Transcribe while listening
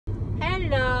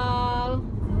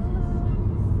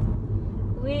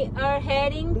are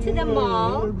heading to the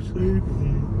mall.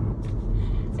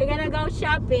 We're gonna go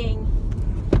shopping.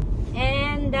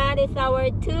 And that is our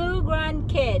two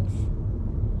grandkids.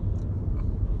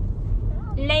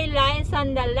 Layla is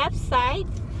on the left side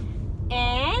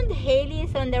and Haley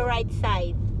is on the right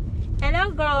side.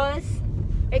 Hello girls.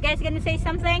 Are you guys gonna say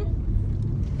something?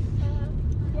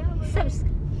 Yeah, we're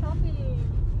shopping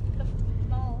to the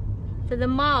mall. To the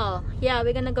mall. Yeah,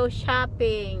 we're gonna go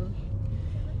shopping.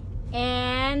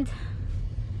 And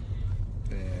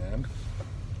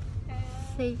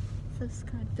say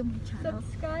subscribe to my channel.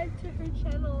 Subscribe to her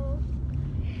channel.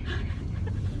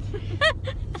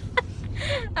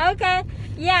 Okay,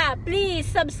 yeah, please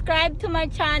subscribe to my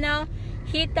channel,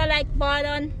 hit the like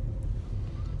button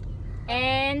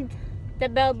and the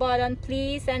bell button,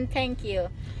 please, and thank you.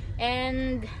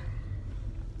 And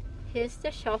here's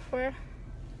the chauffeur.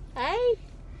 Hi,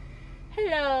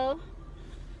 hello.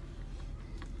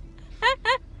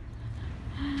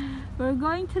 We're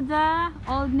going to the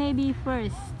Old Navy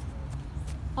first.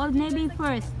 Old Navy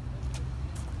first.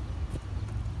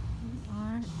 We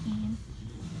are in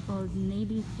Old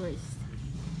Navy first.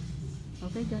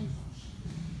 Okay guys.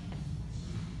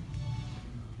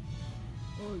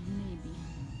 Old Navy.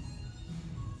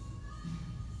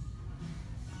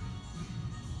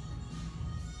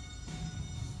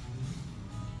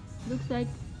 Looks like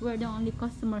we're the only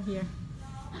customer here.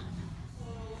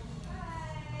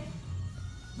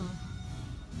 Oh.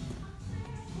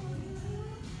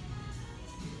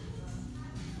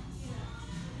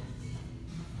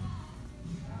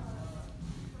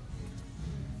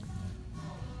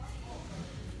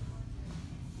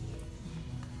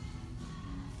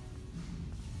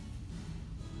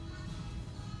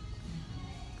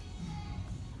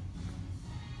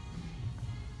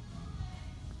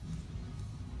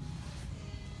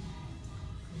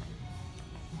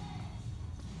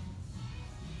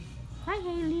 Hi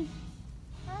Haley.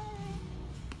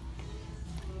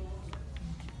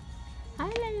 Hi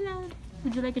Layla.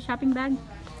 Would you like a shopping bag? No,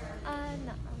 I'm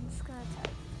just gonna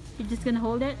try. You're just gonna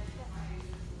hold it?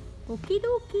 Okie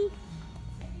dokie.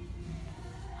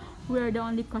 We're the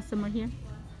only customer here.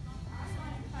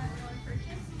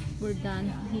 We're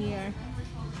done here.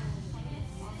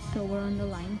 So we're on the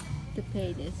line to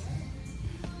pay this.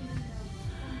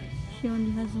 She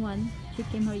only has one. She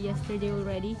came here yesterday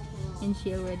already and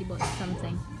she already bought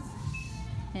something.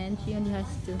 And she only has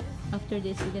two. After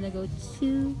this we're gonna go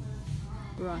to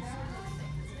Ross.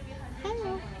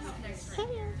 Hello.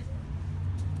 Hello.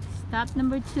 Stop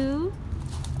number 2.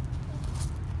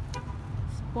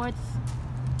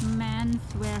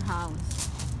 Sportsman's Warehouse.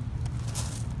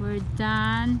 We're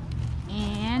done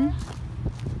in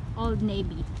Old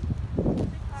Navy.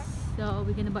 So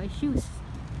we're gonna buy shoes.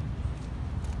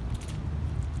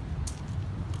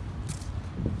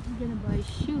 We're gonna buy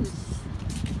shoes.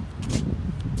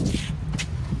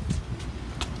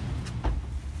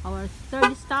 Our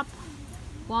third stop,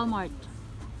 Walmart.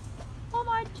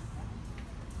 Walmart.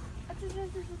 This is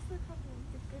the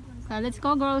good one. So let's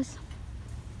go, girls.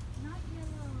 Not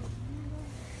yellow.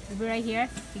 We'll be right here.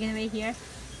 You're gonna wait here.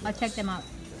 I'll check them out.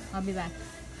 I'll be back.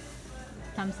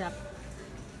 Thumbs up.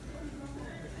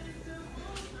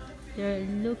 They're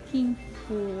looking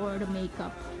for the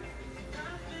makeup.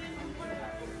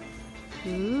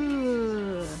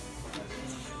 Ooh.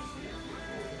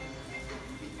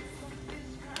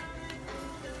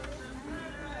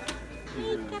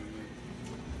 Makeup.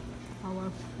 Our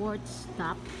fourth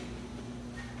stop,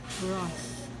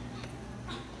 Ross.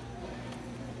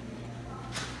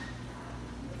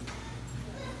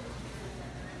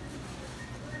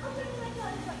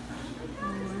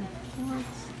 Our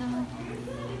fourth stop,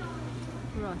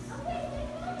 Ross.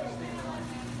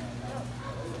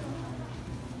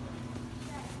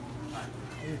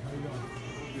 Hey, how you doing?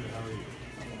 Good, how are you?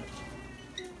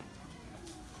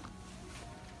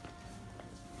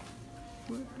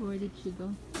 Where did she go?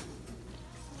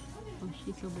 Oh,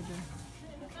 she's over there.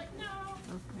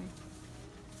 Okay.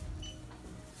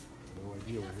 No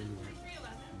idea where he went.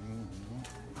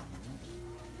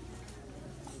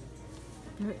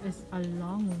 There is a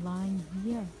long line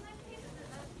here.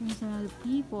 There's a lot of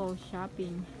people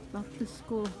shopping. Back to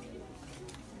school.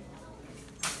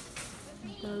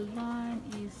 The line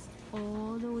is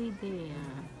all the way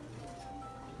there.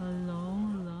 A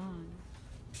long line.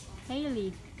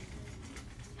 Haley.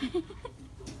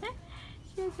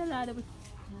 She has a lot of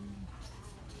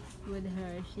with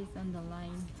her. She's on the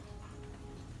line.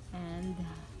 And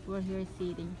we're here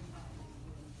sitting.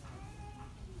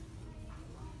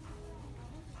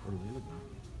 Where are they looking?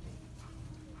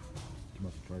 She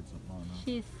must have tried something on, huh?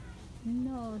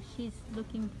 She's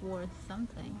looking for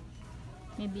something.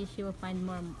 Maybe she will find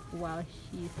more while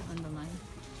she's on the line.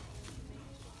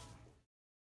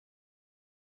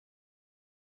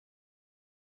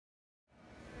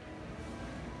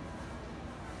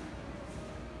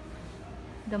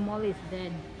 The mall is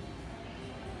dead.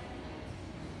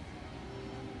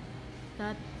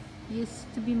 That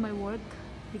used to be my work.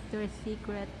 Victoria's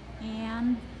Secret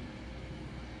and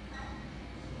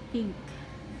Pink.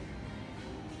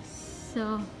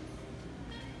 So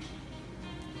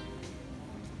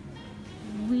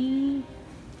we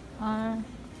are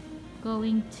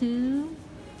going to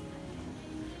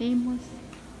Famous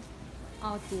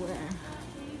Outwear.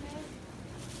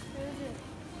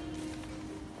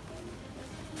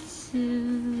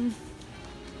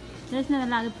 There's not a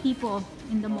lot of people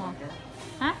in the mall.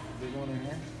 Huh? Are they going in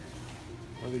here?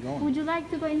 Where are they going? Would you like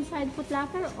to go inside Foot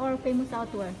Locker or Famous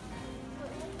Outwear?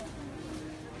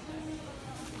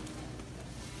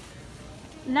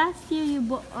 Last year you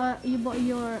bought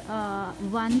your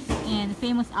Vans and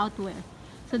Famous Outwear.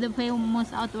 So the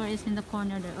Famous Outwear is in the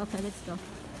corner there. Okay, let's go.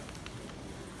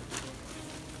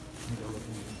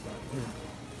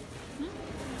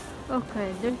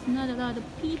 Okay, there's not a lot of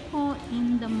people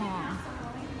in the mall.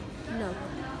 Look,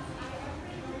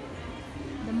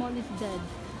 the mall is dead.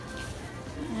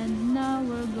 And now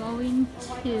we're going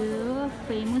to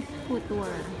Famous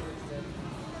Footwear.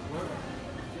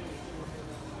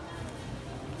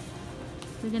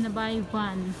 We're gonna buy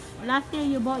Vans. Last year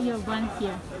you bought your Vans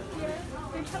here. Yeah,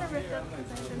 they're trying to rip up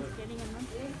because I've been skating in them.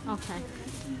 Okay.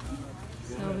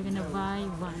 So we're gonna buy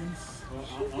Vans.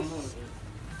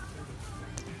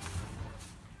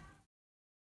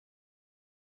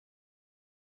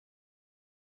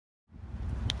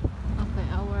 Okay,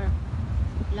 our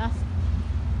last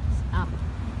stop.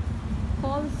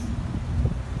 Paul's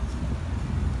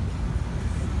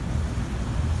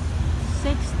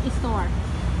 6th store.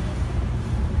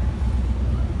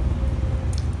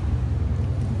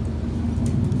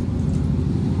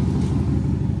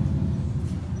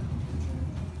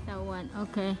 That one,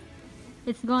 okay.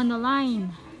 It's gone the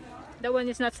line. That one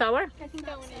is not sour? I think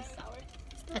that one is sour.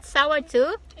 It's sour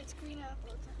too? It's green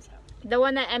apple, it's not sour. The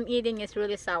one that I'm eating is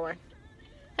really sour.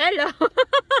 Hello!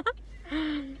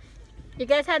 You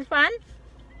guys had fun?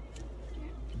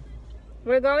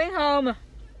 We're going home.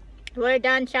 We're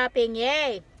done shopping.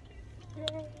 Yay!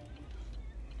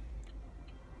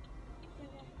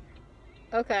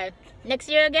 Okay. Next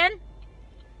year again?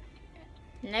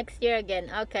 Next year again.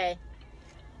 Okay.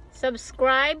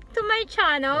 Subscribe to my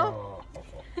channel.